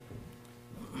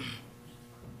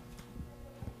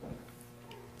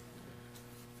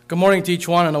Good morning to each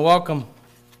one and a welcome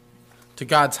to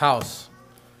God's house,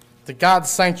 to God's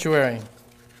sanctuary,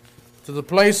 to the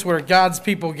place where God's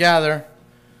people gather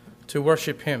to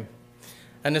worship Him.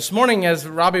 And this morning as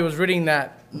Robbie was reading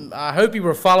that, I hope you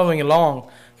were following along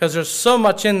because there's so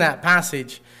much in that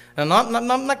passage. And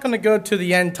I'm not going to go to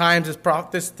the end times.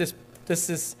 This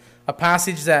is a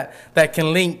passage that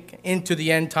can link into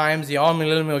the end times, the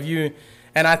all-millennial view.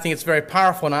 And I think it's very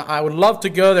powerful. And I would love to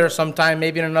go there sometime,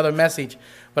 maybe in another message.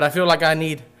 But I feel like I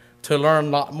need to learn a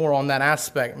lot more on that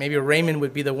aspect. Maybe Raymond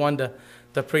would be the one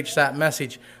to preach that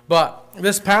message. But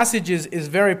this passage is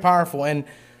very powerful. And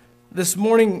this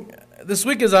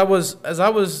week as I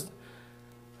was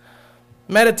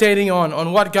meditating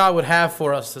on what God would have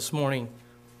for us this morning,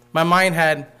 my mind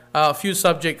had a few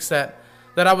subjects that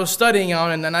I was studying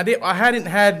on, and then I hadn't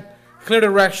had clear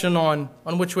direction on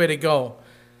which way to go.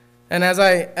 And as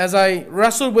I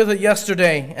wrestled with it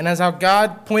yesterday, and as how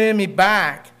God pointed me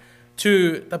back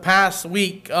to the past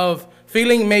week of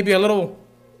feeling maybe a little,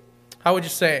 how would you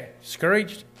say,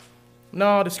 discouraged?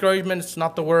 No, discouragement is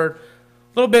not the word.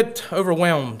 A little bit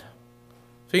overwhelmed.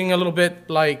 Feeling a little bit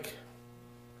like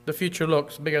the future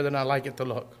looks bigger than I like it to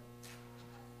look.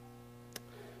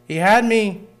 He had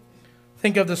me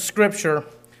think of the scripture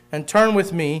and turn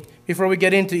with me, before we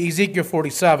get into Ezekiel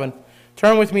 47,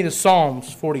 turn with me to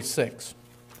Psalms 46.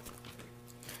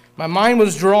 My mind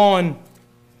was drawn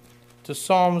to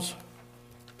Psalms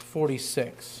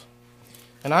 46.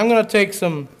 And I'm going to take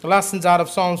some lessons out of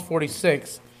Psalms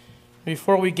 46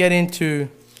 before we get into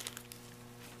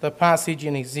the passage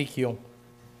in Ezekiel.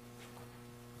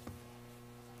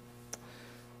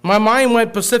 My mind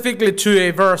went specifically to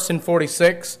a verse in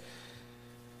 46.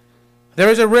 There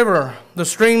is a river, the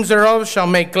streams thereof shall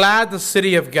make glad the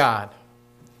city of God.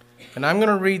 And I'm going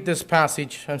to read this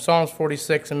passage in Psalms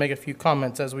 46 and make a few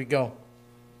comments as we go.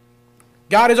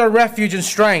 God is our refuge and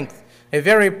strength, a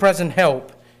very present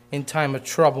help in time of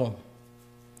trouble.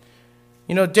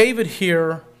 You know, David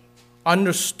here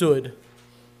understood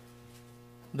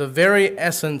the very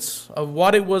essence of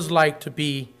what it was like to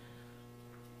be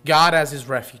God as his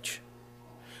refuge.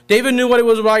 David knew what it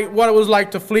was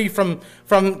like to flee from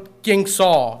King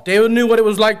Saul. David knew what it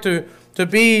was like to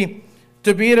be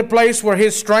at a place where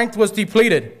his strength was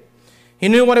depleted. He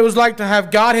knew what it was like to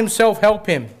have God himself help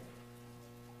him.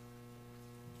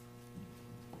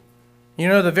 You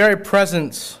know, the very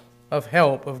presence of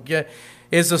help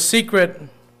is a secret.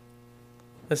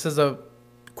 This is a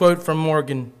quote from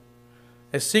Morgan.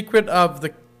 The secret of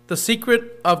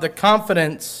the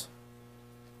confidence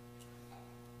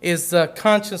is the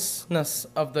consciousness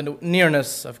of the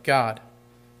nearness of God,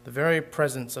 the very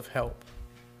presence of help.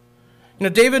 You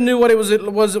know, David knew what it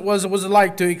was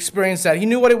like to experience that. He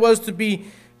knew what it was to be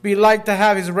like to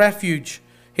have his refuge,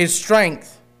 his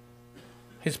strength,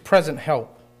 his present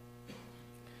help.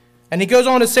 And he goes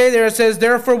on to say there, it says,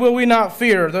 therefore will we not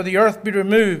fear, though the earth be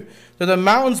removed, though the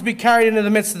mountains be carried into the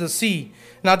midst of the sea.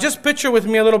 Now just picture with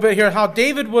me a little bit here how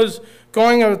David was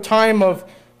going at a time of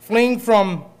fleeing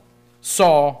from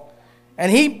Saul,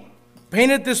 and he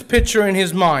painted this picture in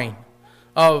his mind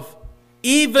of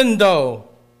even though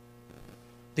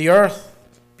the earth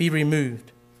be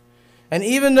removed, and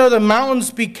even though the mountains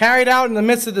be carried out in the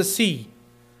midst of the sea,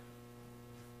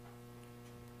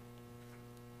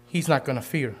 he's not going to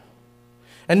fear.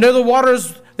 And though the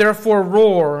waters therefore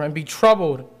roar and be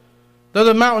troubled, though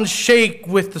the mountains shake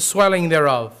with the swelling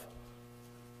thereof,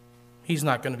 he's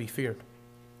not going to be feared.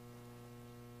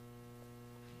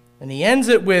 And he ends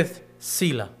it with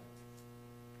Selah.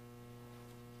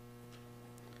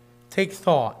 Take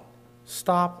thought.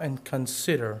 Stop and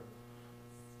consider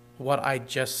what I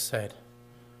just said.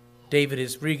 David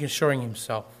is reassuring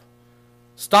himself.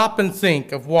 Stop and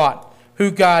think of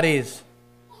who God is.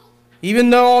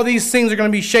 Even though all these things are going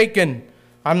to be shaken,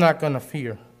 I'm not going to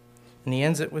fear. And he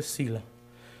ends it with Selah.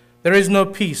 There is no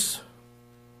peace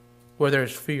where there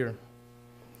is fear.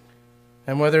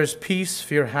 And where there is peace,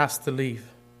 fear has to leave.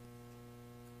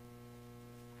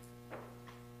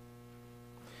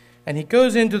 And he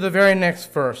goes into the very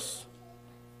next verse.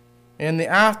 And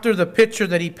after the picture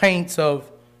that he paints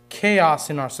of chaos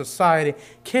in our society,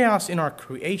 chaos in our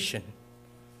creation,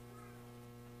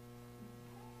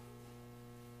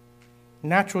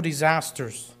 natural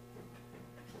disasters,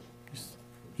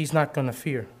 he's not going to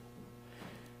fear.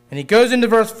 And he goes into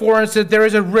verse 4 and says, there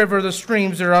is a river, the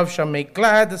streams thereof shall make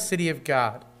glad the city of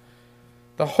God,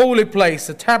 the holy place,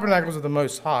 the tabernacles of the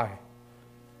Most High.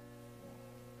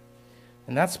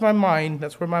 And that's where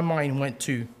my mind went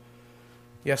to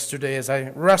yesterday as I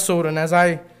wrestled and as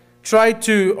I tried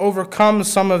to overcome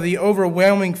some of the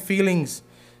overwhelming feelings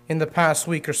in the past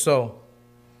week or so.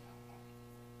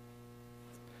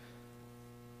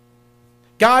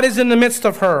 God is in the midst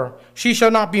of her. She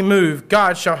shall not be moved.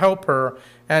 God shall help her,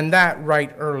 and that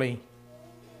right early.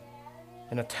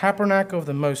 In the tabernacle of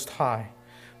the Most High.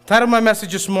 The title of my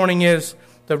message this morning is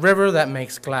The River That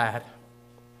Makes Glad.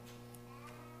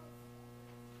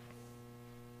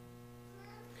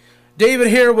 David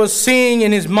here was seeing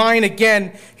in his mind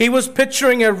again, he was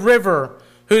picturing a river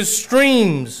whose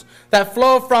streams that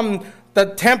flow from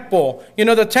the temple. You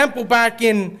know, the temple back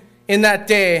in that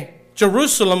day,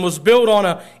 Jerusalem was built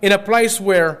in a place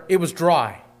where it was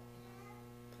dry.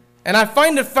 And I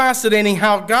find it fascinating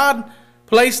how God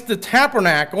placed the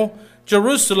tabernacle,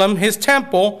 Jerusalem, his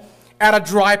temple, at a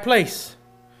dry place.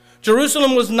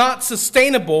 Jerusalem was not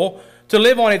sustainable to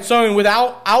live on its own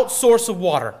without outsource of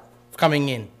water coming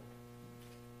in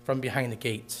from behind the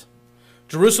gates.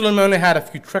 Jerusalem only had a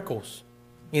few trickles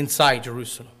inside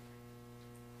Jerusalem.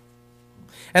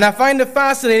 And I find it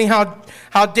fascinating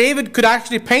how David could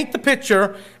actually paint the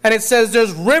picture, and it says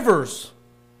there's rivers.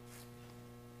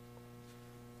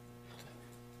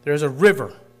 There's a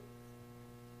river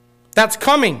that's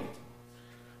coming.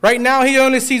 Right now he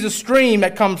only sees a stream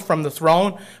that comes from the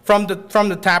throne, from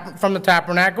the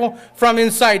tabernacle, from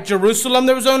inside Jerusalem.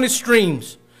 There was only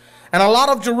streams. And a lot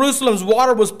of Jerusalem's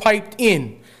water was piped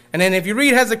in. And then if you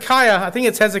read Hezekiah, I think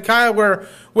it's Hezekiah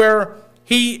where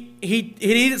he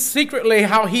did secretly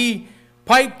how he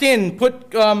piped in,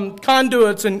 put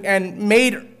conduits and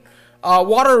made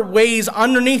waterways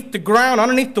underneath the ground,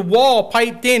 underneath the wall,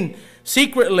 piped in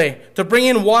secretly to bring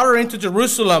in water into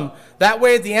Jerusalem. That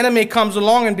way if the enemy comes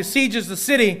along and besieges the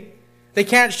city, they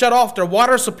can't shut off their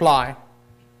water supply.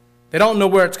 They don't know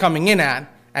where it's coming in at,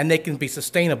 and they can be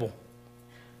sustainable.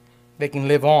 They can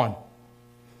live on,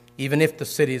 even if the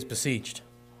city is besieged.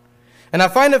 And I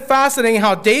find it fascinating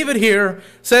how David here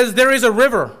says there is a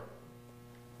river.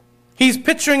 He's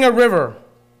picturing a river.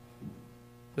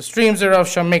 The streams thereof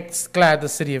shall make glad the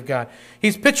city of God.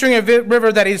 He's picturing a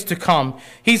river that is to come.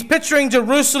 He's picturing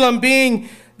Jerusalem being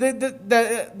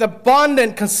the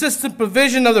abundant, consistent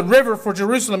provision of the river for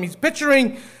Jerusalem. He's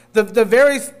picturing the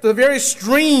very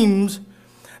streams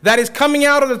that is coming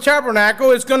out of the tabernacle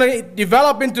is going to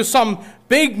develop into some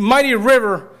big, mighty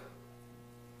river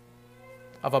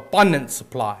of abundant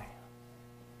supply.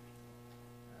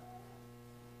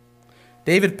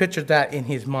 David pictured that in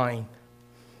his mind.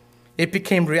 It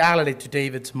became reality to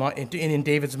David's mind, in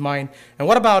David's mind. And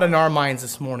what about in our minds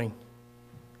this morning?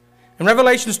 In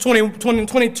Revelation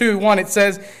 22:1, it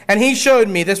says, and he showed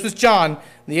me, this was John,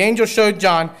 the angel showed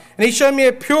John, and he showed me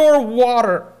a pure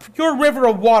river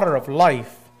of water of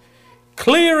life,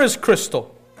 clear as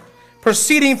crystal,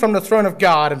 proceeding from the throne of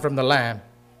God and from the Lamb.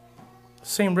 The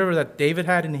same river that David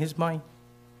had in his mind?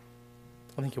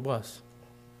 I think it was.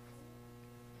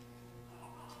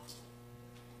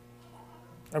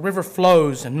 A river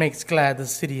flows and makes glad the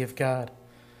city of God.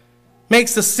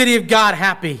 Makes the city of God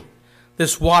happy.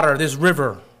 This water, this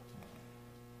river.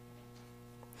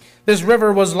 This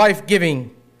river was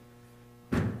life-giving.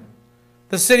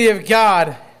 The city of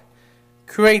God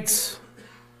creates,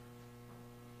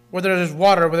 where there's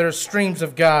water, where there's streams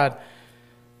of God.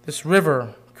 This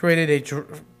river presented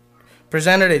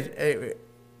a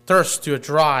thirst to a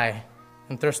dry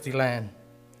and thirsty land.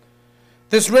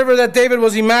 This river that David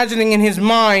was imagining in his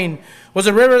mind was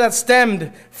a river that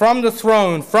stemmed from the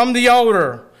throne, from the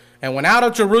altar, and went out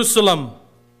of Jerusalem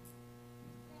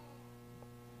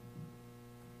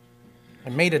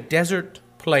and made a desert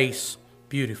place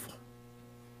beautiful.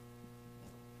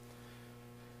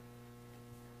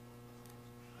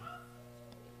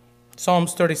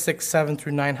 Psalms 36,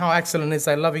 7-9. How excellent is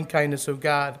thy loving kindness, O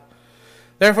God.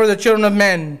 Therefore the children of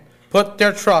men put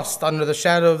their trust under the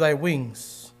shadow of thy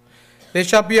wings. They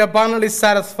shall be abundantly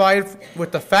satisfied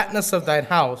with the fatness of thine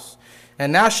house,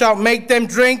 and thou shalt make them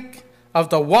drink of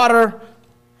the water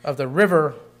of the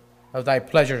river of thy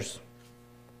pleasures.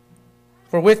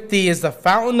 For with thee is the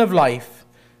fountain of life,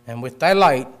 and with thy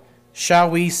light shall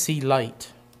we see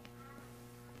light.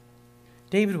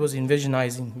 David was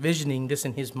envisioning this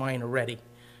in his mind already,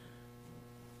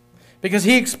 because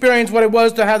he experienced what it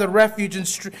was to have the refuge in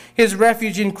his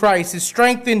refuge in Christ, his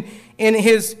strength in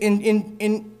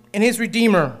his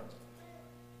Redeemer.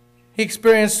 He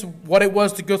experienced what it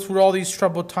was to go through all these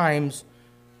troubled times,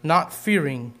 not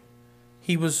fearing.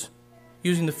 He was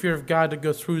using the fear of God to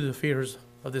go through the fears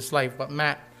of this life. But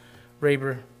Matt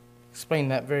Raber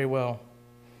explained that very well.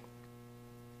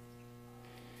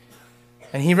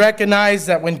 And he recognized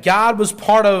that when God was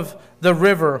part of the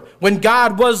river, when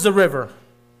God was the river,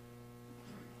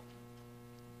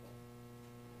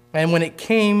 and when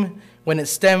it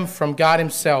stemmed from God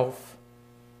himself,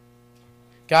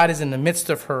 God is in the midst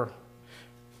of her.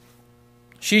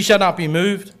 She shall not be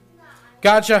moved.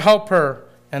 God shall help her,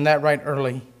 and that right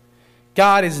early.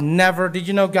 God is never, did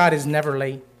you know God is never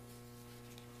late?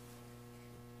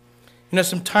 You know,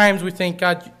 sometimes we think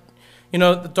God, you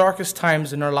know, the darkest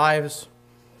times in our lives,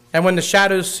 and when the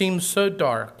shadows seem so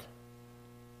dark.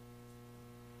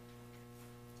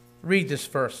 Read this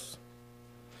verse.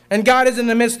 And God is in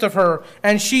the midst of her,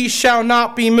 and she shall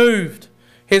not be moved.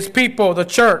 His people, the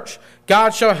church,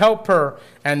 God shall help her,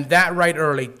 and that right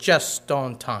early, just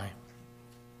on time.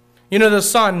 You know, the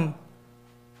Son,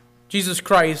 Jesus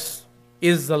Christ,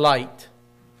 is the light.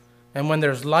 And when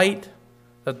there's light,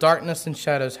 the darkness and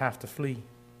shadows have to flee.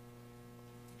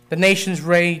 The nations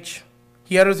rage.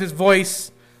 He utters his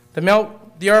voice.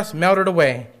 The earth melted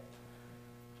away.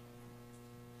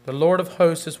 The Lord of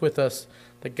hosts is with us.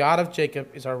 The God of Jacob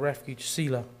is our refuge.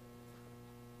 Selah.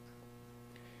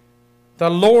 The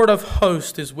Lord of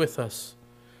hosts is with us.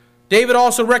 David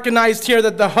also recognized here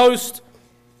that the host,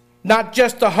 not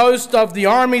just the host of the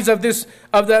armies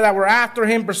that were after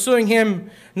him, pursuing him,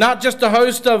 not just the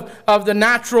host of the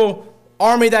natural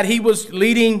army that he was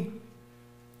leading,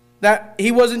 that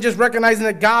he wasn't just recognizing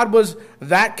that God was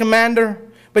that commander,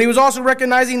 but he was also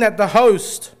recognizing that the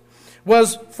host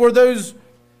was for those,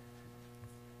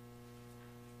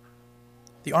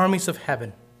 the armies of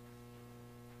heaven.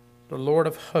 The Lord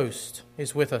of hosts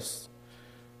is with us.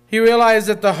 He realized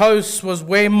that the host was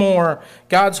way more.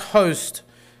 God's host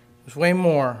was way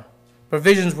more.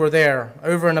 Provisions were there,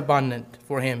 over and abundant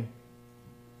for him.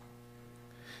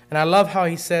 And I love how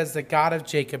he says the God of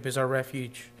Jacob is our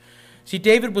refuge. See,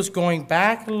 David was going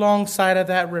back alongside of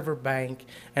that riverbank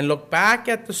and look back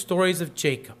at the stories of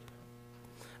Jacob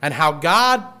and how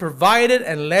God provided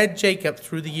and led Jacob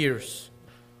through the years.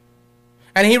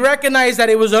 And he recognized that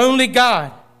it was only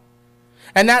God.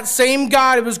 And that same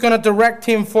God was going to direct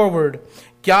him forward.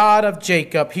 God of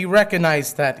Jacob. He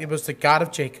recognized that it was the God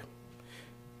of Jacob.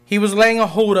 He was laying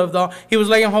hold of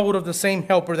the same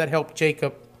helper that helped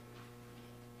Jacob.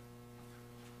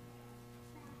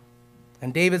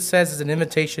 And David says as an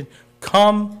invitation,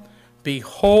 come,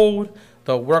 behold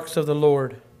the works of the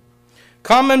Lord.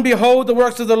 Come and behold the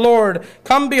works of the Lord.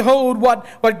 Come behold what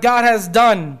God has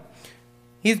done.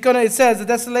 It says, the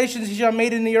desolations he shall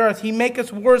make in the earth. He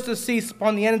maketh wars to cease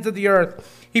upon the ends of the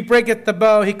earth. He breaketh the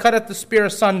bow, he cutteth the spear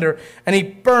asunder, and he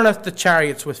burneth the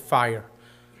chariots with fire.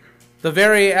 The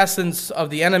very essence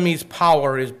of the enemy's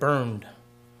power is burned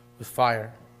with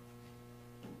fire.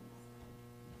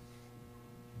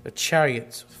 The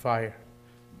chariots with fire.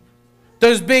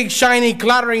 Those big, shiny,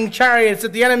 glittering chariots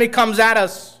that the enemy comes at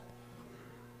us.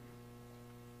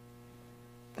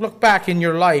 Look back in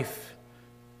your life.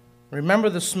 Remember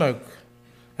the smoke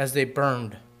as they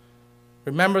burned.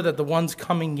 Remember that the ones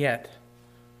coming yet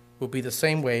will be the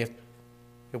same way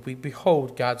if we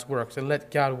behold God's works and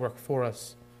let God work for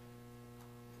us.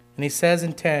 And he says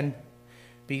in 10,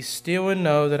 be still and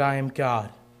know that I am God.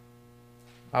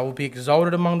 I will be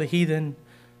exalted among the heathen.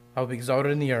 I will be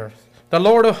exalted in the earth. The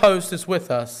Lord of hosts is with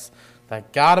us. The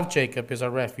God of Jacob is our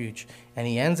refuge. And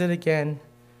he ends it again,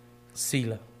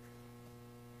 Selah.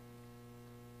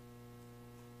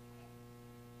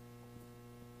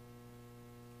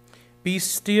 Be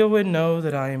still and know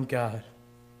that I am God.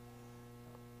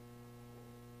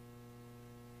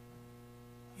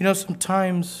 You know,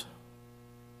 sometimes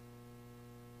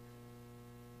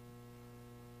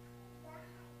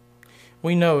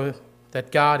we know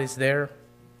that God is there,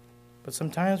 but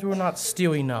sometimes we're not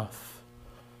still enough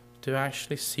to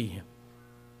actually see him.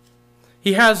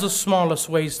 He has the smallest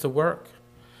ways to work,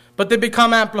 but they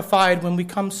become amplified when we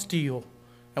come still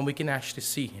and we can actually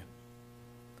see him.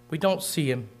 We don't see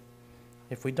him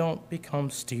if we don't become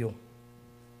still.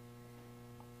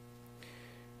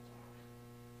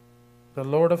 The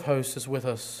Lord of hosts is with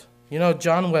us. You know,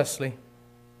 John Wesley,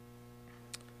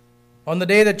 on the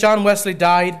day that John Wesley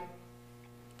died,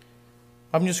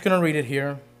 I'm just going to read it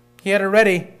here. He had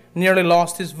already nearly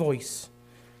lost his voice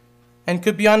and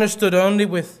could be understood only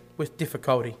with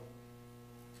difficulty.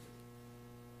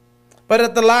 But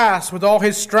at the last, with all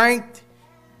his strength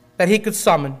that he could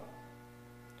summon,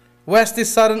 Wesley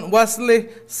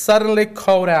suddenly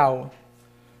called out,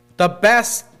 the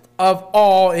best of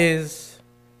all is,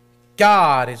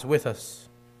 God is with us.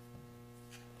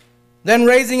 Then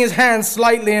raising his hand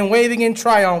slightly and waving in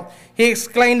triumph, he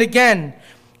exclaimed again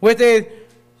with a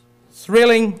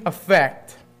thrilling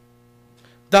effect,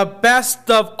 the best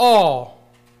of all,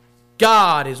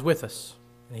 God is with us.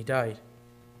 And he died.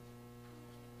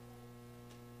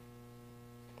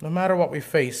 No matter what we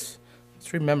face,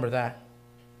 let's remember that.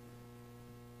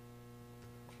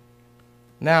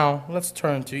 Now, let's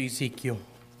turn to Ezekiel.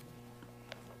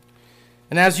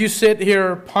 And as you sit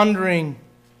here pondering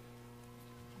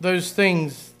those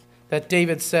things that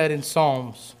David said in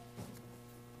Psalms.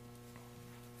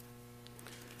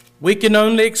 We can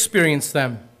only experience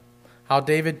them, how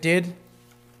David did,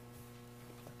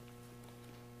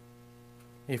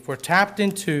 if we're tapped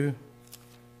into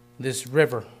this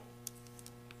river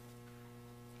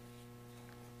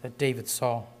that David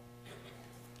saw.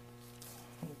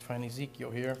 Let me find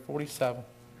Ezekiel here, 47.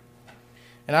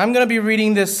 And I'm going to be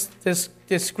reading this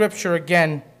scripture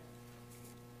again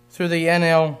through the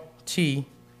NLT.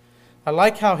 I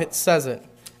like how it says it.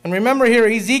 And remember here,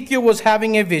 Ezekiel was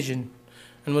having a vision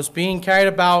and was being carried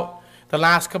about the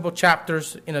last couple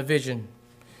chapters in a vision.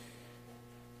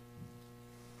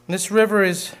 And this river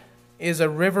is a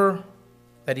river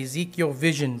that Ezekiel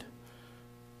visioned,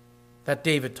 that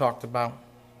David talked about.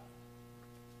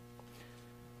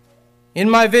 In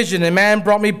my vision, a man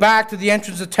brought me back to the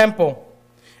entrance of the temple,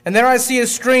 and there I see a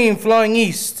stream flowing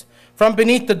east from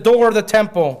beneath the door of the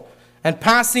temple and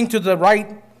passing to the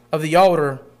right of the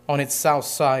altar on its south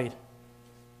side.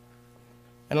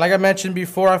 And like I mentioned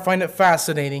before, I find it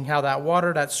fascinating how that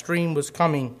water, that stream was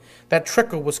coming, that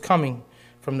trickle was coming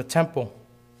from the temple.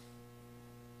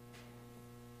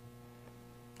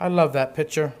 I love that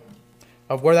picture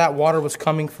of where that water was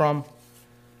coming from.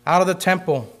 Out of the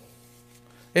temple.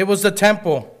 It was the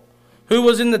temple. Who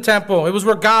was in the temple? It was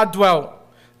where God dwelt.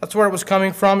 That's where it was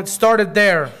coming from. It started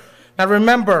there. Now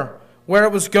remember where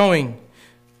it was going.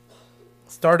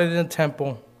 It started in the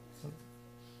temple.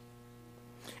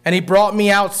 And he brought me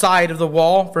outside of the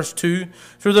wall, verse 2,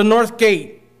 through the north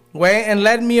gate way and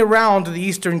led me around to the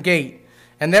eastern gate.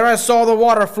 And there I saw the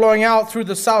water flowing out through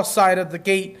the south side of the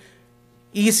gate,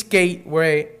 east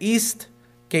gateway.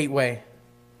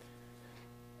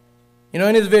 You know,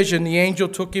 in his vision, the angel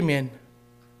took him in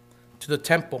to the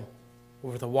temple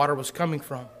where the water was coming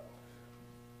from.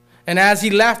 And as he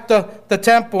left the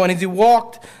temple and as he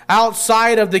walked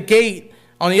outside of the gate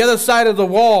on the other side of the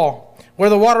wall where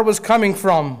the water was coming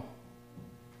from,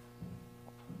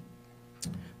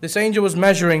 this angel was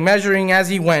measuring as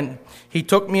he went. He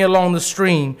took me along the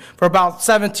stream for about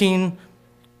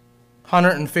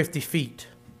 1,750 feet,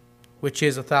 which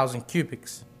is 1,000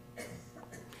 cubits.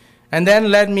 And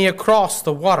then led me across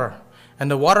the water,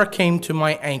 and the water came to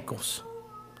my ankles.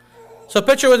 So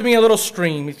picture with me a little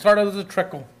stream. He started as a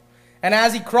trickle. And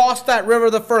as he crossed that river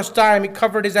the first time, he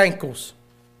covered his ankles.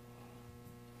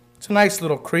 It's a nice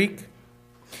little creek.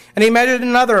 And he measured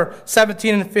another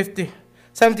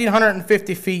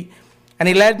 1,750 feet, and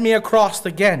he led me across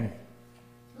again.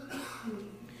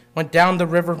 Went down the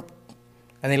river,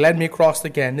 and he led me across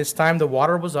again. This time the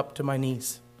water was up to my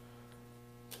knees.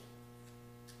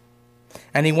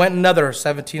 And he went another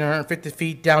 1,750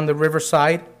 feet down the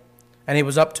riverside, and he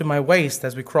was up to my waist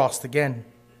as we crossed again.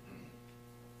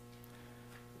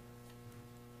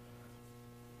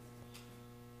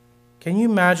 Can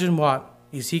you imagine what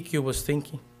Ezekiel was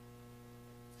thinking?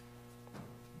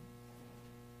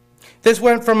 This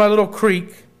went from a little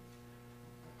creek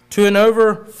to an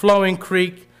overflowing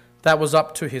creek that was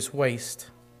up to his waist.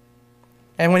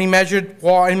 And when he measured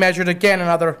again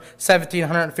another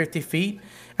 1,750 feet,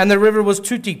 and the river was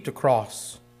too deep to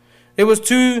cross. It was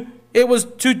too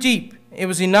deep. It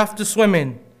was enough to swim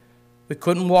in. We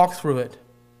couldn't walk through it.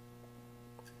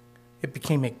 It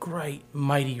became a great,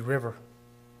 mighty river.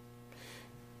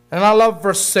 And I love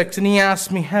verse 6. And he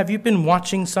asked me, have you been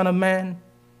watching, Son of Man?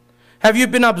 Have you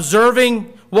been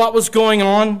observing what was going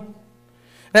on?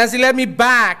 And as he led me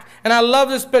back, and I love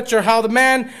this picture, how the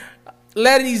man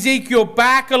led Ezekiel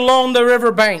back along the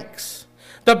river banks.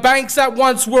 The banks that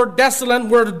once were desolate,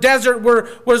 were the desert,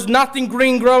 was nothing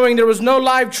green growing. There was no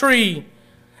live tree.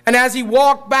 And as he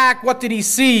walked back, what did he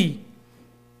see?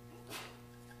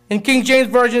 In King James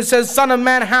Version it says, Son of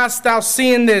man, hast thou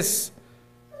seen this?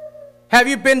 Have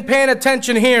you been paying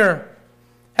attention here?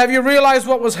 Have you realized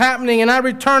what was happening? And I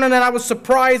returned and I was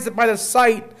surprised by the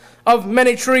sight of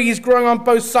many trees growing on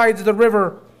both sides of the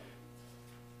river.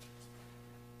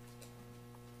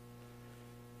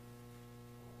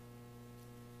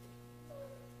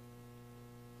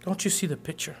 Don't you see the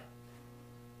picture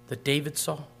that David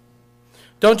saw?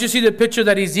 Don't you see the picture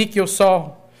that Ezekiel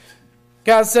saw?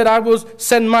 God said, I will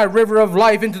send my river of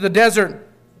life into the desert,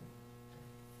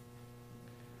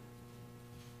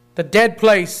 the dead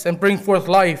place, and bring forth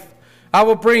life. I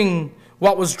will bring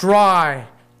what was dry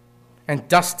and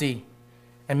dusty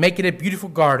and make it a beautiful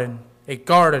garden, a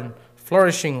garden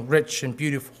flourishing, rich, and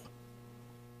beautiful.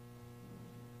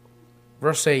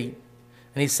 Verse 8.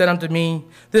 And he said unto me,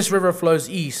 this river flows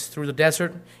east through the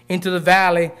desert into the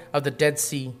valley of the Dead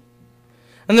Sea.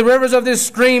 And the rivers of this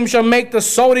stream shall make the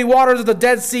salty waters of the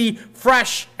Dead Sea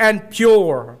fresh and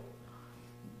pure.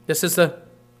 This is the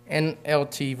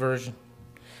NLT version.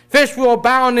 Fish will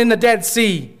abound in the Dead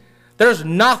Sea. There's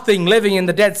nothing living in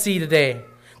the Dead Sea today.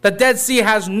 The Dead Sea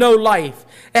has no life.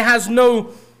 It has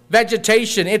no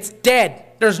vegetation. It's dead.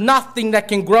 There's nothing that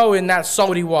can grow in that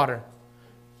salty water.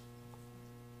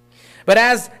 But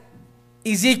as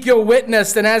Ezekiel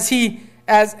witnessed, and as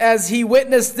he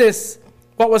witnessed this,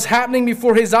 what was happening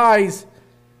before his eyes,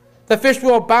 the fish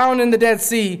will abound in the Dead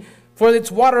Sea, for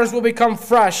its waters will become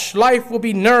fresh. Life will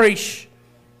be nourished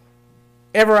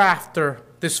ever after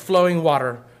this flowing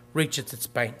water reaches its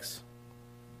banks.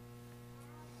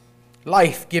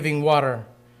 Life-giving water.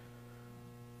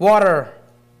 Water,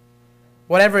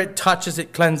 whatever it touches,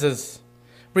 it cleanses.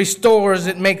 Restores,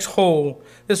 it makes whole.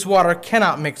 This water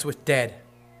cannot mix with dead.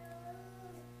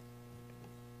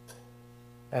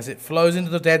 As it flows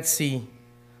into the Dead Sea,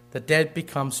 the dead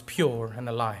becomes pure and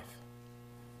alive.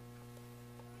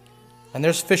 And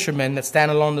there's fishermen that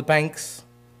stand along the banks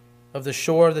of the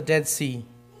shore of the Dead Sea,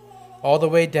 all the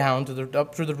way down to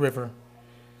up through the river.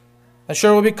 The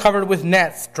shore will be covered with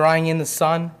nets drying in the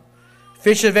sun.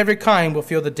 Fish of every kind will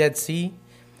fill the Dead Sea,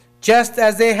 just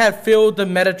as they have filled the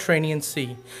Mediterranean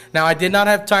Sea. Now, I did not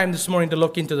have time this morning to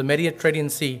look into the Mediterranean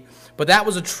Sea, but that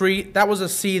was a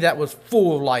sea that was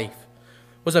full of life.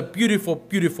 It was a beautiful,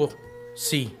 beautiful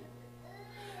sea.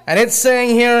 And it's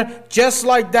saying here, just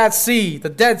like that sea, the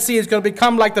Dead Sea is going to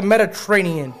become like the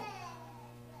Mediterranean.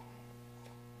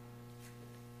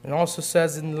 It also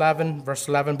says in verse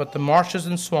 11, but the marshes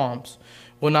and swamps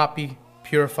will not be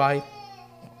purified.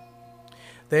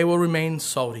 They will remain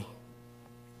salty.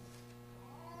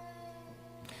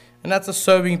 And that's a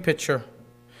sobering picture.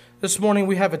 This morning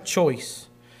we have a choice.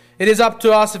 It is up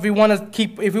to us if we want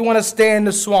to stay in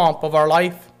the swamp of our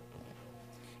life,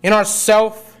 in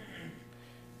ourself,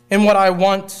 in what I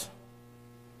want,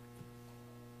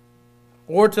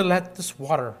 or to let this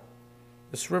water,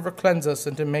 this river, cleanse us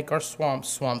and to make our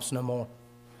swamps no more.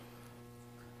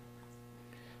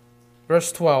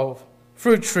 Verse 12,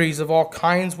 fruit trees of all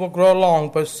kinds will grow along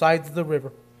both sides of the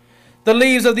river. The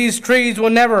leaves of these trees will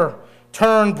never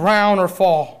turn brown or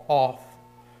fall off.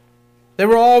 There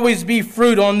will always be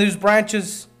fruit on these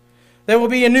branches. There will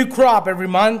be a new crop every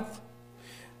month.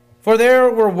 For they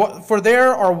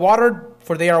are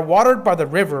watered by the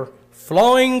river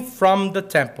flowing from the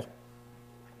temple.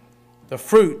 The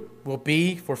fruit will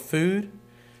be for food,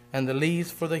 and the leaves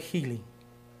for the healing.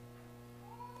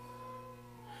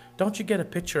 Don't you get a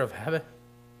picture of heaven?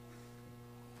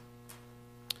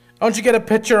 Don't you get a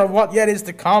picture of what yet is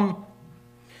to come?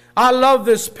 I love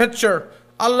this picture.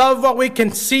 I love what we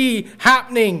can see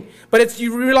happening. But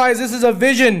you realize this is a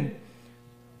vision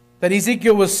that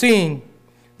Ezekiel was seeing,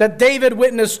 that David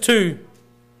witnessed to.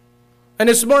 And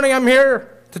this morning I'm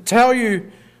here to tell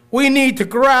you, we need to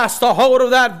grasp the hold of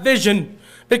that vision,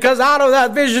 because out of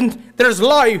that vision there's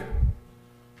life.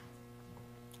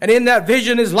 And in that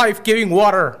vision is life-giving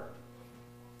water.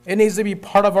 It needs to be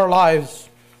part of our lives.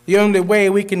 The only way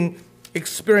we can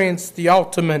experience the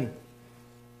ultimate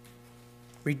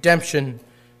redemption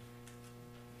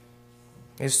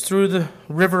is through the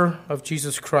river of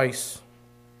Jesus Christ.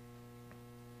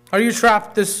 Are you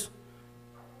trapped this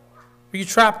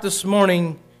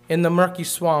morning in the murky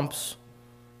swamps?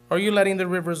 Are you letting the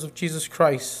rivers of Jesus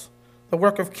Christ, the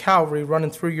work of Calvary,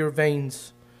 running through your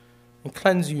veins and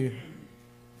cleanse you?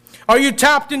 Are you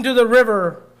tapped into the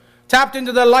river, tapped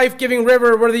into the life-giving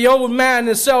river where the old man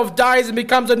himself dies and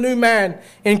becomes a new man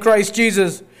in Christ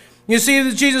Jesus? You see,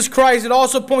 that Jesus Christ, it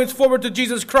also points forward to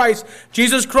Jesus Christ.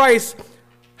 Jesus Christ,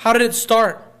 how did it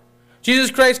start?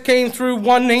 Jesus Christ came through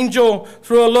one angel,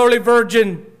 through a lowly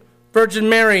Virgin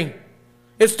Mary.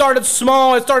 It started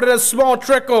small. It started a small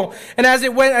trickle. And as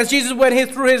Jesus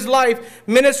went through his life,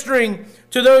 ministering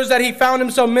to those that he found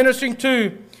himself ministering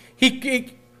to,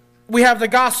 we have the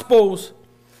Gospels.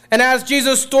 And as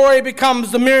Jesus' story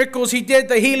becomes the miracles he did,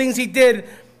 the healings he did,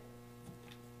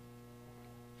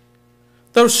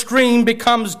 the stream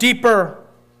becomes deeper.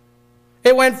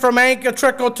 It went from a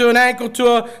trickle to an ankle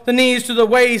to the knees to the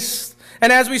waist.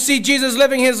 And as we see Jesus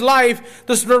living his life,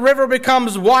 the river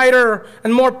becomes wider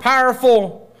and more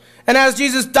powerful. And as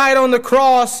Jesus died on the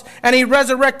cross and he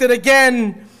resurrected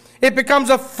again, it becomes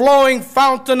a flowing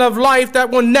fountain of life that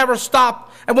will never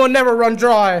stop and will never run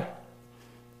dry.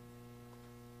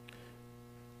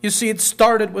 You see, it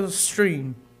started with a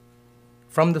stream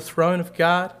from the throne of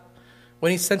God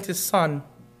when he sent his Son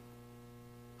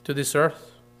to this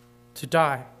earth to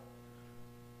die.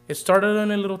 It started on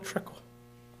a little trickle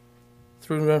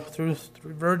through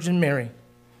Virgin Mary.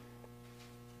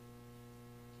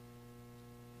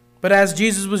 But as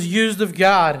Jesus was used of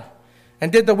God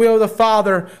and did the will of the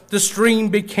Father, the stream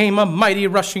became a mighty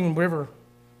rushing river.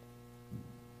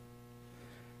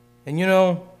 And you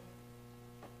know,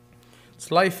 it's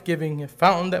life-giving, a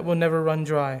fountain that will never run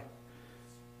dry.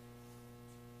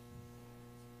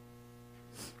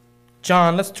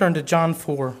 John, let's turn to John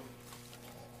 4.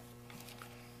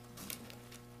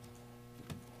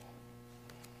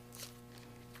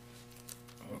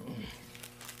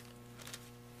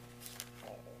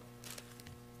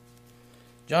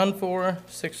 John 4,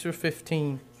 6 through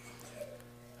 15.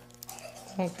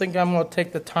 I don't think I'm going to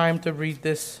take the time to read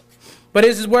this. But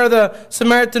this is where the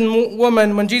Samaritan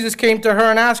woman, when Jesus came to her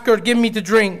and asked her, give me to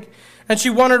drink. And she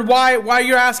wondered, why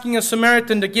you're asking a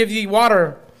Samaritan to give thee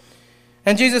water?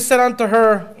 And Jesus said unto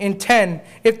her in 10,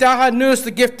 if thou had knewest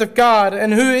the gift of God,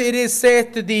 and who it is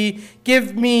saith to thee,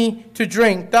 give me to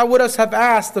drink, thou wouldst have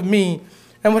asked of me,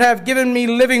 and would have given me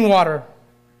living water.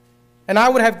 And I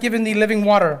would have given thee living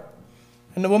water.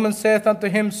 And the woman saith unto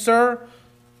him, Sir,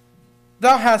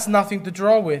 thou hast nothing to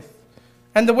draw with,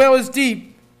 and the well is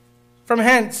deep. From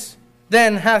hence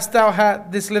then hast thou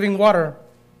had this living water.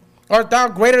 Art thou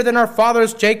greater than our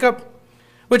fathers Jacob,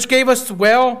 which gave us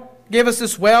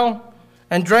this well,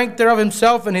 and drank thereof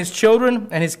himself and his children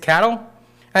and his cattle?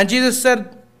 And Jesus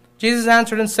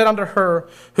answered and said unto her,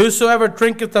 Whosoever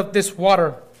drinketh of this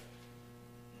water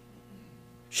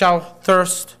shall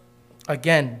thirst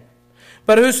again.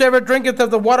 But whosoever drinketh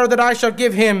of the water that I shall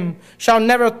give him shall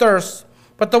never thirst.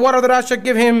 But the water that I shall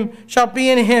give him shall be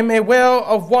in him a well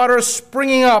of water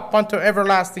springing up unto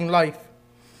everlasting life.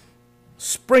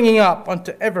 Springing up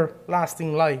unto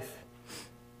everlasting life.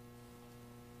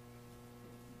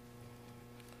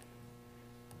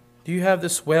 Do you have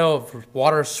this well of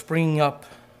water springing up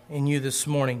in you this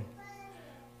morning?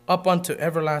 Up unto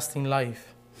everlasting life.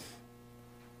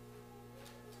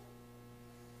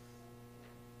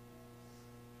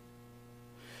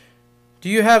 Do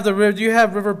you have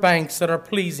river banks that are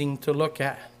pleasing to look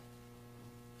at?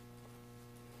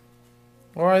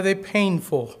 Or are they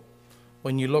painful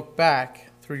when you look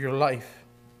back through your life?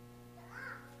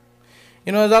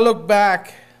 You know, as I look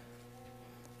back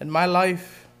at my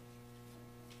life,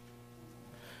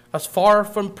 I was far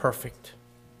from perfect.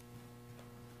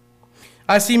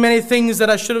 I see many things that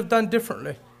I should have done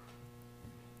differently.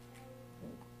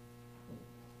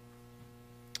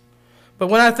 But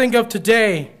when I think of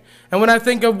today, and when I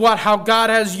think of how God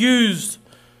has used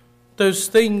those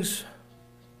things,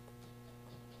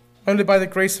 only by the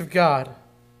grace of God,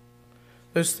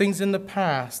 those things in the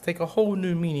past take a whole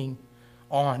new meaning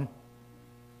on.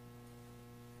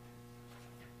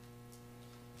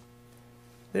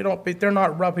 They're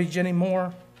not rubbish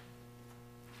anymore.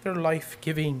 They're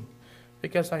life-giving,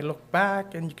 because I look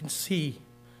back and you can see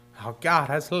how God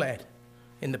has led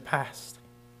in the past.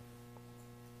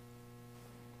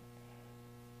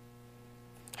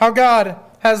 How God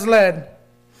has led.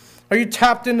 Are you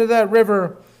tapped into that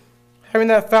river, having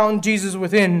that fountain Jesus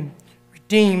within,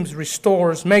 redeems,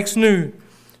 restores, makes new,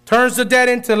 turns the dead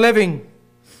into living,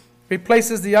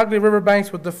 replaces the ugly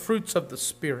riverbanks with the fruits of the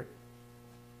Spirit?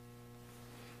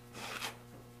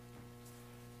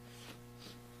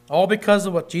 All because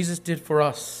of what Jesus did for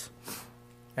us.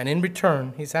 And in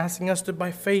return, he's asking us to, by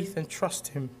faith, and trust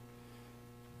him,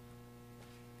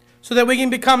 so that we can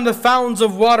become the fountains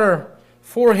of water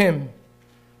for him,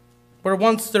 where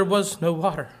once there was no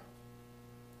water.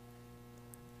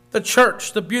 The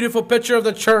church, the beautiful picture of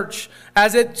the church,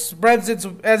 as it spreads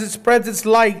its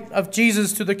light of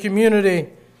Jesus to the community,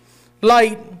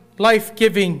 light,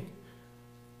 life-giving,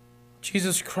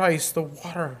 Jesus Christ, the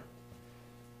water,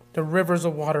 the rivers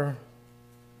of water.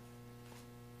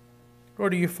 Where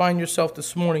do you find yourself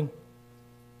this morning?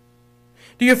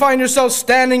 Do you find yourself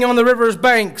standing on the river's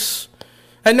banks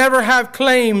and never have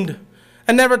claimed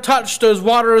and never touched those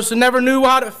waters and never knew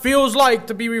what it feels like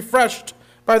to be refreshed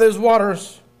by those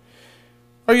waters?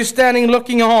 Are you standing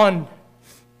looking on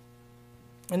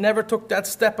and never took that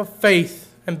step of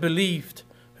faith and believed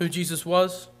who Jesus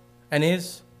was and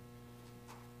is?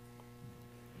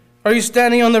 Are you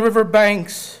standing on the river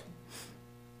banks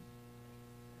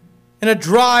in a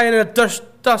dry and a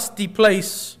dusty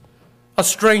place, a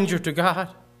stranger to God?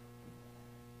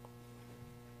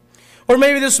 Or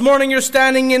maybe this morning you're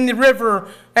standing in the river,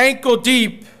 ankle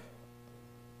deep,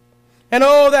 and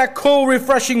oh, that cool,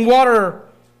 refreshing water,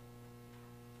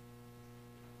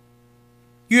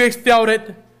 you felt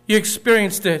it, you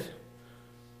experienced it,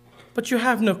 but you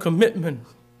have no commitment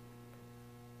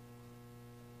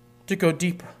to go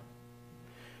deeper.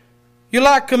 You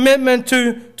lack commitment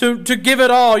to give it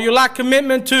all. You lack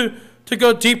commitment to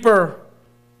go deeper,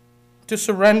 to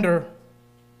surrender.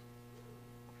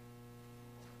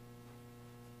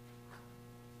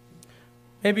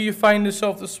 Maybe you find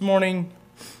yourself this morning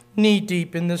knee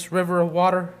deep in this river of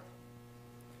water.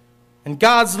 And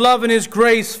God's love and His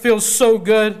grace feels so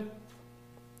good.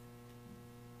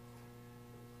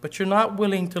 But you're not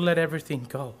willing to let everything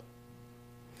go.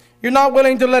 You're not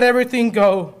willing to let everything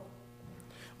go.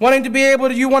 Wanting to be able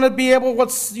to, you want to be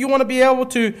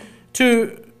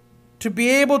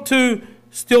able to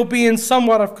still be in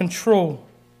somewhat of control.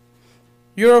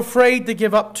 You're afraid to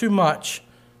give up too much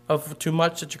that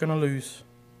you're going to lose.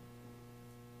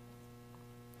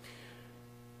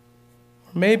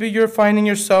 Maybe you're finding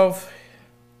yourself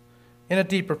in a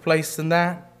deeper place than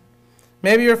that.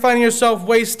 Maybe you're finding yourself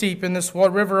waist deep in this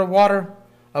river of water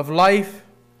of life.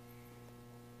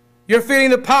 You're feeling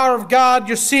the power of God.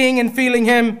 You're seeing and feeling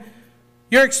Him.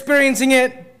 You're experiencing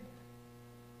it.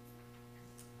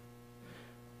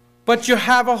 But you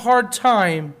have a hard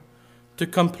time to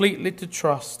completely to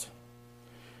trust.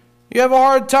 You have a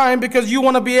hard time because you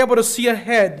want to be able to see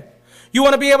ahead. You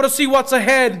want to be able to see what's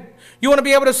ahead. You want to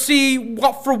be able to see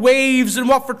what for waves and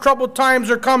what for troubled times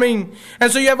are coming.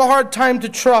 And so you have a hard time to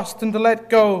trust and to let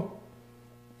go.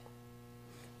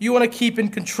 You want to keep in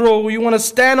control. You want to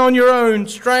stand on your own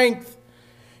strength.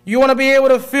 You want to be able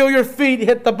to feel your feet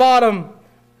hit the bottom,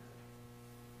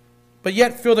 but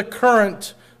yet feel the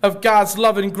current of God's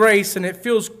love and grace, and it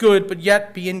feels good, but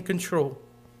yet be in control.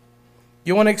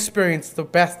 You want to experience the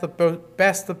best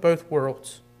of both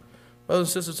worlds.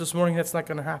 Brothers and sisters, this morning that's not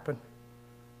going to happen.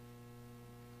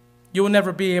 You will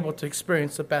never be able to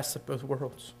experience the best of both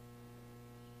worlds.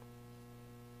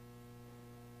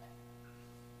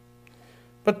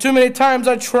 But too many times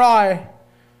I try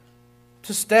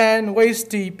to stand waist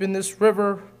deep in this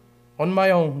river on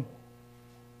my own.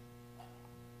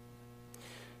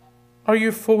 Are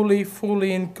you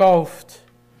fully engulfed?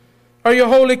 Are you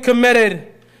wholly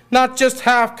committed? Not just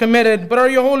half committed, but are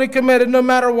you wholly committed no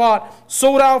matter what?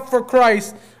 Sold out for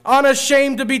Christ,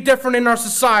 unashamed to be different in our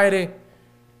society.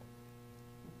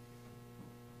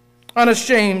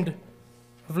 Unashamed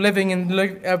of living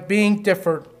and of being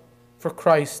different for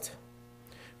Christ.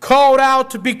 Called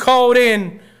out to be called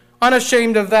in.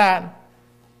 Unashamed of that.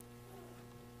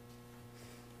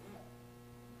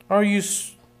 Are you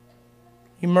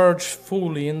immersed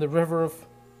fully in the river of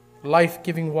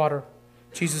life-giving water,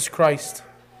 Jesus Christ?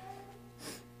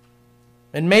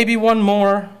 And maybe one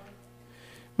more.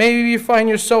 Maybe you find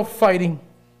yourself fighting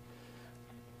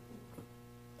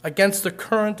against the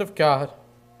current of God.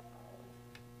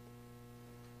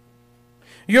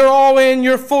 You're all in,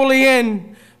 you're fully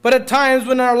in. But at times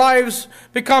when our lives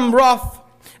become rough,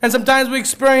 and sometimes we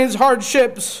experience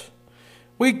hardships,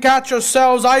 we catch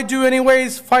ourselves, I do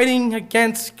anyways, fighting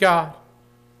against God.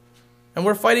 And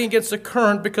we're fighting against the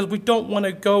current because we don't want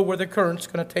to go where the current's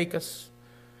going to take us.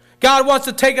 God wants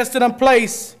to take us to a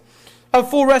place of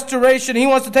full restoration. He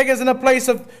wants to take us in a place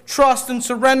of trust and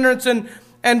surrenderance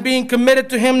and being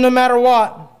committed to Him no matter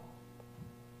what.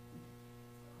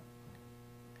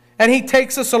 And He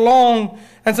takes us along,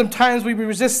 and sometimes we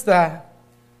resist that.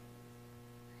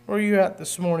 Where are you at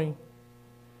this morning?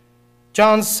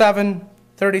 John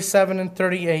 7:37 and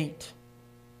 38.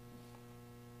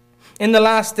 In the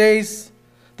last days,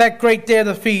 that great day of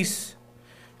the feast,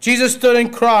 Jesus stood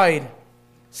and cried,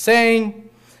 saying,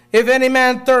 If any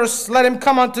man thirst, let him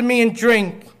come unto me and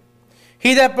drink.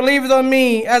 He that believeth on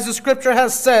me, as the Scripture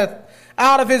has said,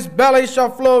 out of his belly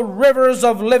shall flow rivers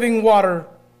of living water.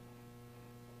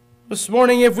 This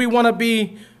morning, if we want to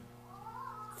be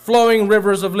flowing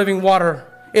rivers of living water,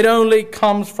 it only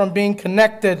comes from being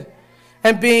connected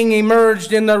and being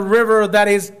immersed in the river that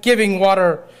is giving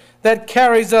water, that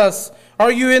carries us.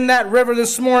 Are you in that river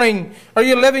this morning? Are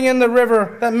you living in the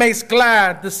river that makes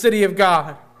glad the city of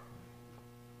God?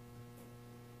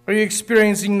 Are you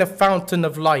experiencing the fountain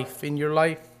of life in your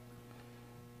life?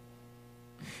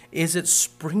 Is it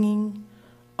springing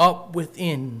up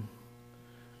within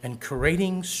and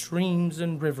creating streams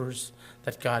and rivers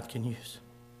that God can use?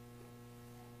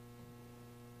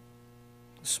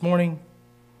 This morning,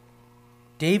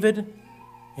 David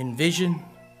envisioned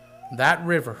that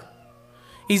river.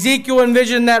 Ezekiel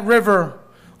envisioned that river.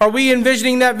 Are we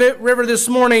envisioning that river this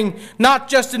morning? Not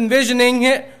just envisioning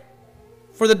it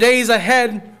for the days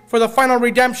ahead, for the final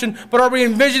redemption, but are we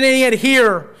envisioning it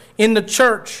here in the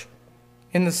church,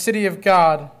 in the city of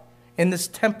God, in this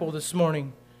temple this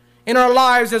morning? In our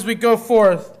lives as we go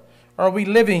forth, are we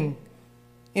living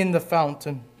in the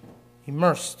fountain,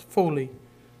 immersed fully,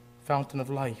 fountain of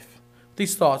life?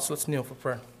 These thoughts, let's kneel for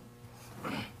prayer.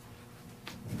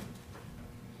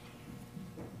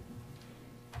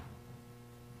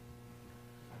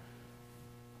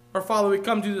 Our Father, we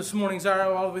come to you this morning,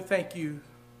 Zara. We thank you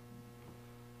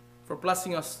for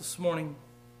blessing us this morning.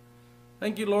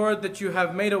 Thank you, Lord, that you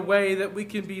have made a way that we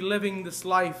can be living this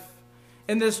life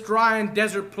in this dry and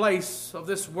desert place of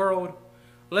this world,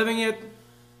 living it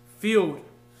filled,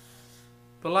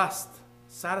 blessed,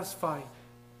 satisfied.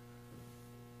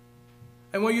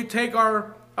 And when you take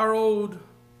our old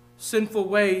sinful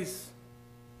ways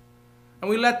and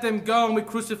we let them go and we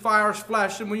crucify our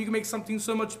flesh, and when you can make something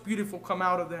so much beautiful come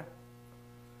out of there,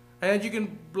 and you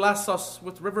can bless us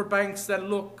with riverbanks that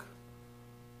look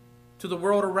to the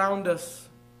world around us,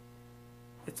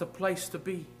 it's a place to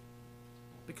be,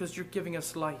 because you're giving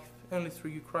us life only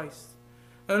through you, Christ.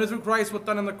 Only through Christ, what's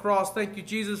done on the cross. Thank you,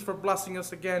 Jesus, for blessing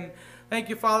us again. Thank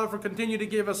you, Father, for continuing to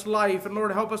give us life. And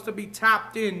Lord, help us to be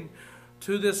tapped in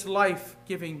to this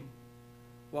life-giving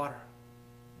water.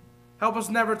 Help us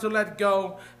never to let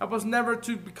go. Help us never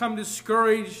to become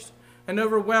discouraged and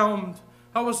overwhelmed.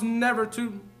 Help us never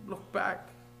to look back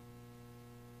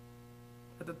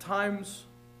at the times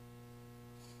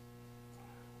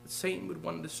that Satan would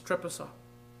want to strip us up.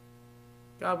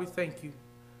 God, we thank you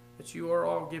that you are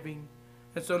all giving.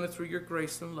 It's only through your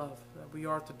grace and love that we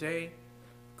are today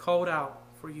called out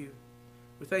for you.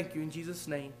 We thank you in Jesus'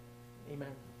 name.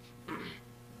 Amen.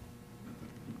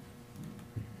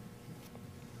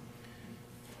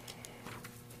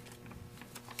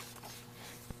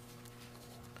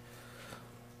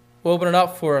 We'll open it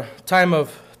up for a time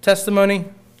of testimony,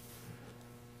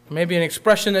 maybe an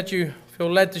expression that you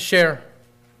feel led to share.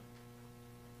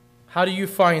 How do you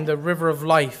find the river of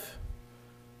life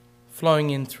flowing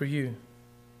in through you?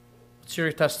 What's your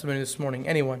testimony this morning?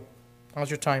 Anyone? Now's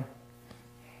your time.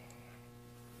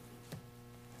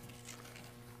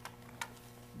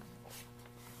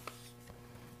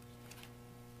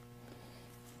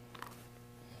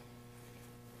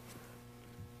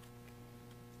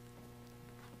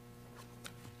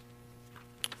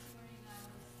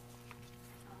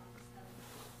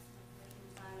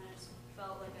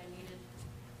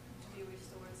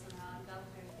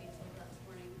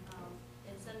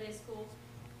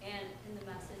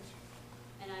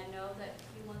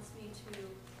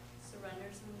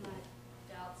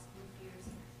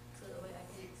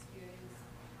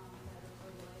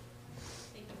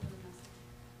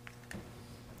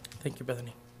 Thank you,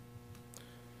 Bethany.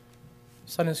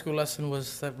 Sunday school lesson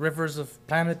was that rivers of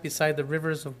planet beside the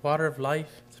rivers of water of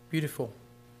life. It's beautiful.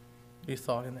 You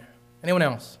thought in there. Anyone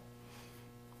else?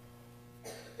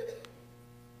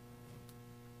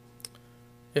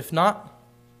 If not,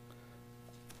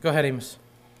 go ahead, Amos.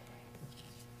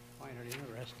 I find it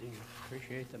interesting.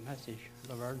 Appreciate the message,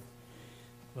 Lavern.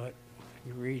 But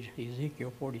you read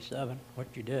Ezekiel 47, what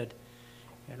you did.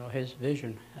 You know, his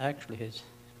vision, actually his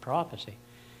prophecy,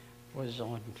 was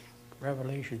on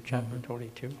Revelation chapter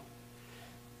 22,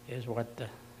 is what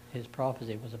his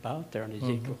prophecy was about there in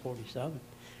Ezekiel 47.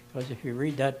 Because if you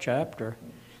read that chapter,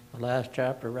 the last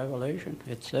chapter of Revelation,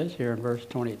 it says here in verse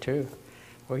 22,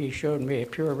 where he showed me a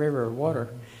pure river of water,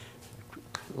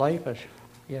 life is,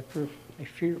 a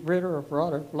pure river of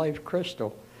water, life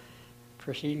crystal,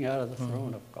 proceeding out of the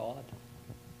throne of God.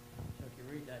 So if you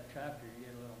read that chapter, you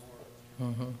get a little more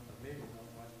a vision of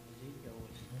what Ezekiel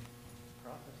was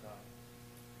prophesying.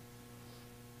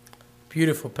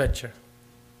 Beautiful picture.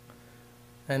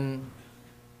 And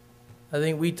I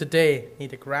think we today need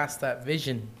to grasp that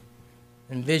vision,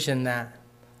 envision that,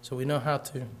 so we know how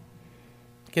to. It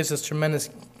gives us tremendous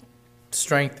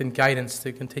strength and guidance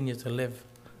to continue to live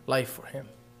life for Him.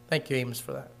 Thank you, Amos,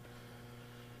 for that.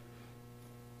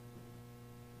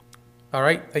 All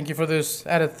right, thank you for those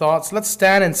added thoughts. Let's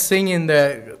stand and sing in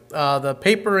the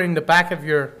paper in the back of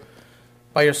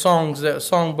by your songs, the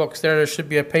song books. There should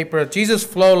be a paper. Jesus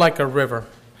flow like a river.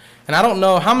 And I don't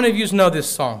know how many of you know this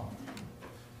song.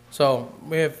 So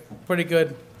we have a pretty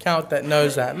good count that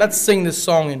knows that. Let's sing this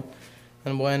song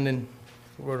and we'll end in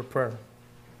a word of prayer.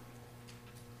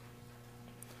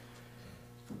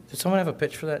 Does someone have a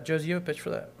pitch for that? Josie, you have a pitch for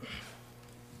that?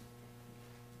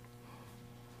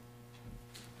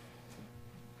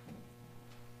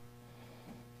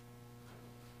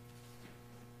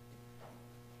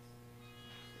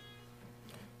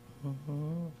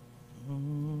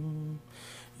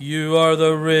 You are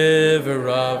the river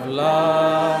of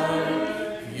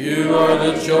life. You are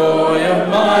the joy of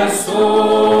my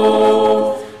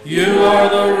soul. You are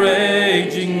the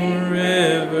raging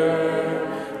river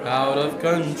out of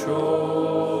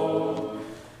control,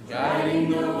 guiding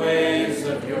the waves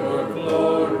of your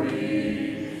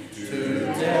glory to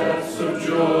depths of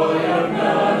joy I've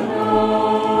not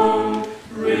known.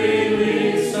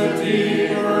 Release a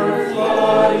deeper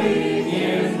flooding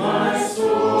in my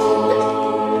soul.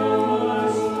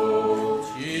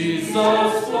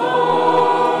 Jesus,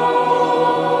 flow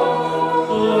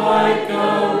like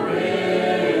a river.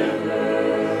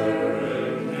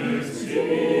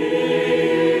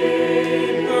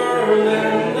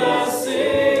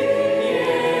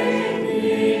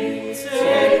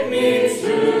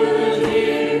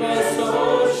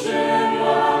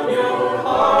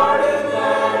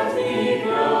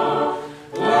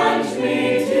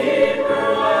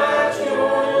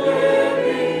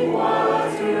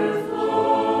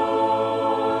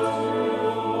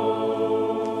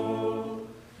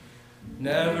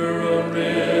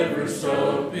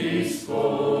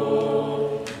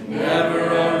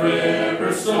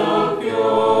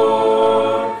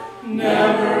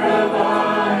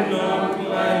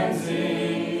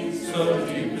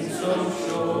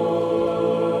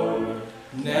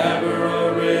 Never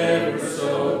a river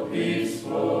so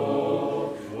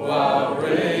peaceful, while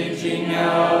raging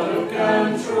out of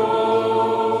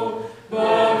control.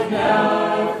 But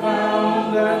now I've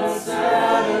found that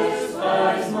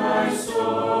satisfies my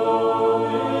soul.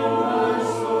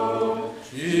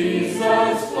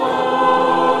 Jesus flow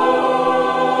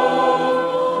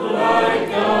like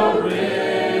a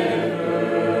river,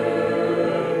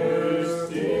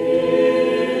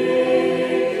 deeper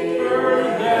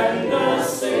than the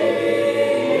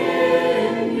sea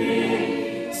in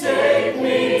me. Take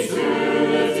me to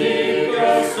the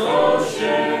deepest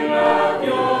ocean of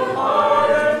your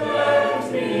heart and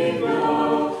let me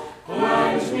go.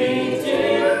 Plunge me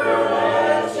deeper,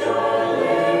 let your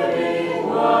living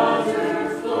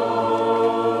water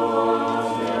flow.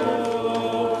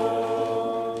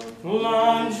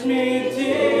 Plunge me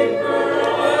deeper,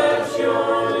 let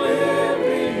your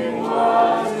living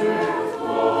water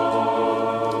flow.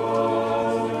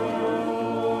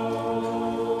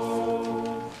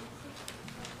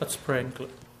 Let's pray.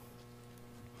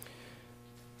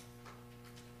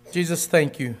 Jesus,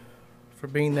 thank you for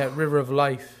being that river of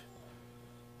life.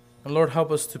 And Lord,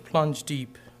 help us to plunge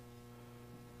deep.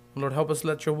 And Lord, help us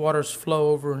let your waters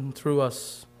flow over and through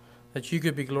us, that you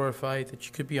could be glorified, that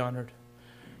you could be honored.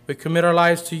 We commit our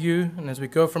lives to you, and as we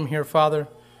go from here, Father,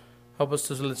 help us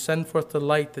to send forth the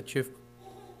light that you've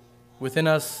within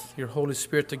us, your Holy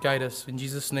Spirit to guide us. In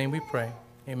Jesus' name we pray.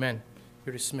 Amen.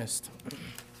 You're dismissed.